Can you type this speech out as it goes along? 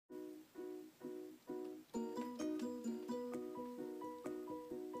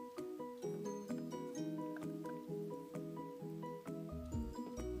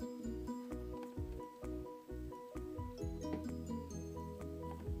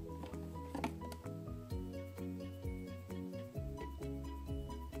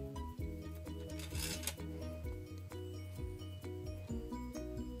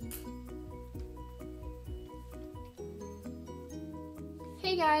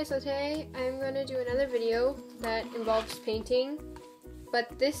Hey guys, so today I'm going to do another video that involves painting,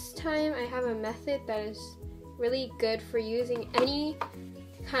 but this time I have a method that is really good for using any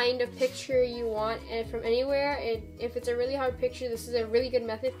kind of picture you want and from anywhere. If it's a really hard picture, this is a really good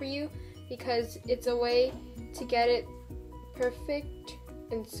method for you because it's a way to get it perfect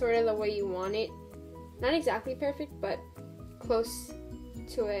and sort of the way you want it. Not exactly perfect, but close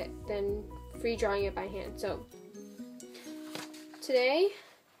to it than free drawing it by hand. So today,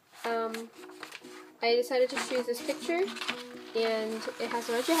 I decided to choose this picture, and it has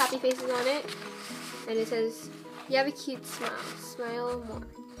a bunch of happy faces on it, and it says, "You have a cute smile, smile more."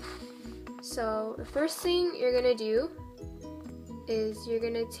 So the first thing you're gonna do is you're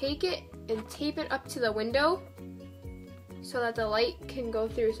gonna take it and tape it up to the window so that the light can go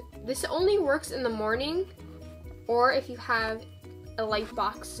through. This only works in the morning, or if you have a light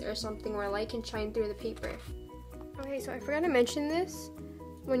box or something where light can shine through the paper. Okay, so I forgot to mention this.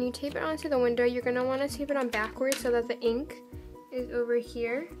 When you tape it onto the window, you're going to want to tape it on backwards so that the ink is over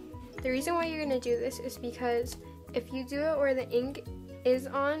here. The reason why you're going to do this is because if you do it where the ink is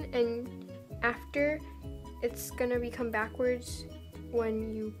on and after, it's going to become backwards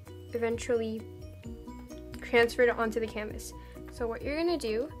when you eventually transfer it onto the canvas. So what you're going to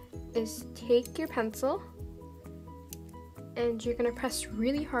do is take your pencil and you're going to press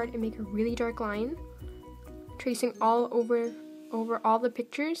really hard and make a really dark line, tracing all over all the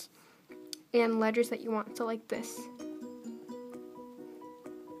pictures and letters that you want, so like this.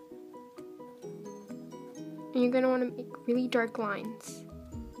 And you're going to want to make really dark lines.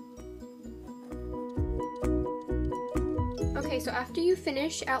 Okay, so after you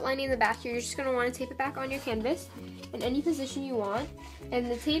finish outlining the back, you're just going to want to tape it back on your canvas in any position you want.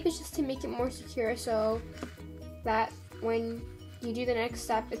 And the tape is just to make it more secure so that when you do the next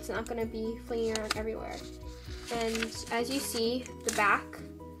step, it's not going to be flinging around everywhere. And as you see, the back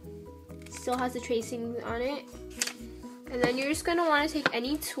still has the tracing on it. And then you're just going to want to take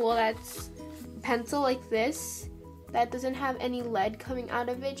any tool that's a pencil like this that doesn't have any lead coming out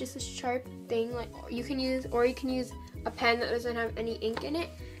of it, just a sharp thing like you can use a pen that doesn't have any ink in it.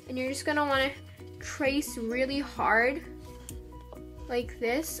 And you're just going to want to trace really hard like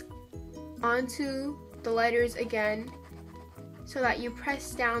this onto the letters again so that you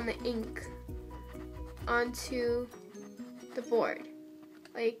press down the ink onto the board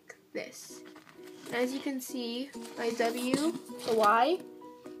like this. And as you can see, my W, the Y,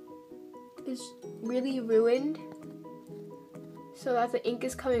 is really ruined so that the ink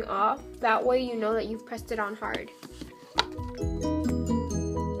is coming off. That way you know that you've pressed it on hard.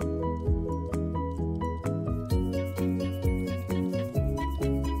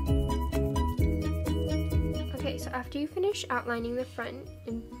 Okay, so after you finish outlining the front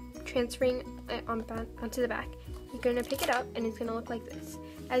and transferring it onto the back, you're going to pick it up and it's going to look like this.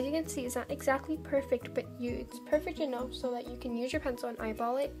 As you can see, it's not exactly perfect, but it's perfect enough so that you can use your pencil and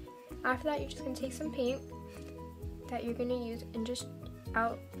eyeball it. After that, you're just going to take some paint that you're going to use and just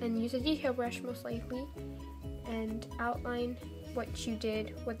use a detail brush most likely and outline what you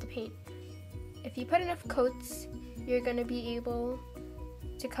did with the paint. If you put enough coats, you're going to be able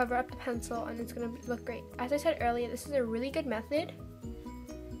to cover up the pencil and it's going to look great. As I said earlier, this is a really good method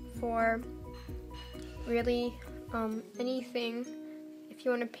for really anything if you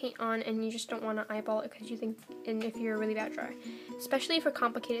want to paint on and you just don't want to eyeball it because you think, and if you're a really bad drawer, especially for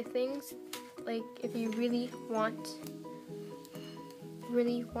complicated things, like if you really want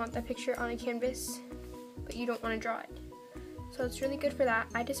the picture on a canvas but you don't want to draw it. So it's really good for that.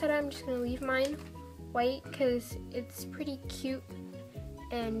 I decided I'm just going to leave mine white because it's pretty cute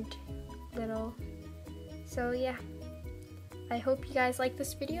and little. So yeah, I hope you guys like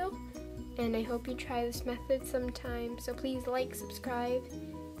this video, and I hope you try this method sometime. So please like, subscribe,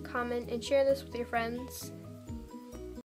 comment, and share this with your friends.